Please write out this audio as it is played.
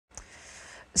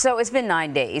So it's been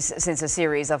 9 days since a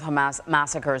series of Hamas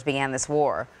massacres began this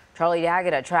war. Charlie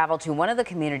D'Agata traveled to one of the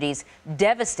communities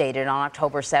devastated on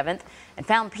October 7th and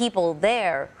found people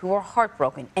there who were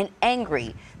heartbroken and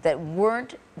angry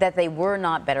that they were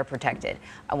not better protected.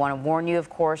 I want to warn you, of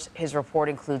course, his report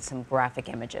includes some graphic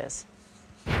images.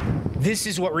 This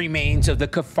is what remains of the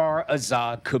Kfar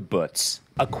Aza kibbutz,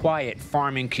 a quiet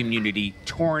farming community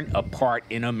torn apart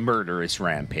in a murderous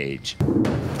rampage.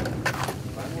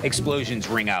 Explosions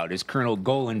ring out as Colonel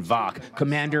Golan Vach,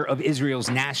 commander of Israel's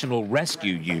National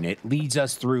Rescue Unit, leads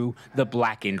us through the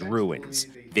blackened ruins.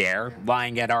 There,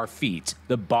 lying at our feet,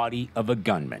 the body of a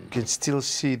gunman. You can still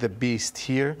see the beast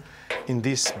here in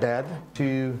this bed.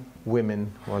 2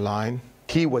 women were lying.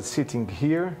 He was sitting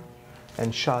here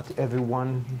and shot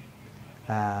everyone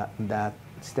that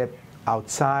stepped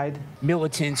outside.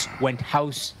 Militants went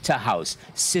house to house,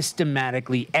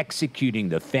 systematically executing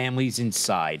the families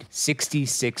inside.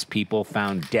 66 people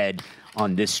found dead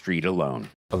on this street alone.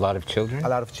 A lot of children? A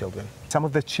lot of children. Some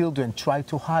of the children tried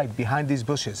to hide behind these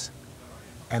bushes,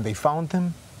 and they found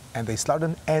them, and they slaughtered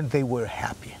them, and they were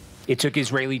happy. It took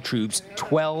Israeli troops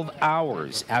 12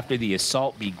 hours after the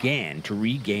assault began to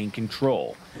regain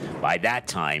control. By that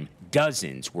time,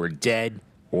 dozens were dead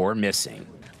or missing.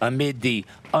 Amid the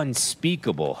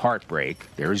unspeakable heartbreak,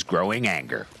 there is growing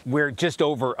anger. We're just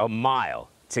over a mile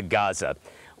to Gaza.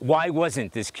 Why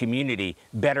wasn't this community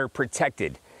better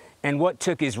protected? And what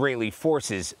took Israeli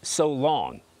forces so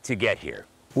long to get here?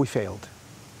 We failed.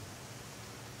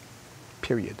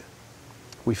 Period.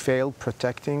 We failed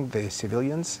protecting the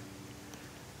civilians.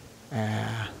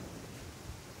 It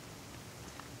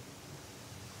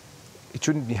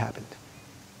shouldn't be happened.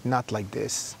 Not like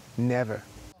this. Never.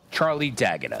 Charlie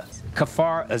D'Agata,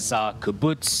 Kfar Aza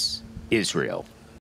kibbutz, Israel.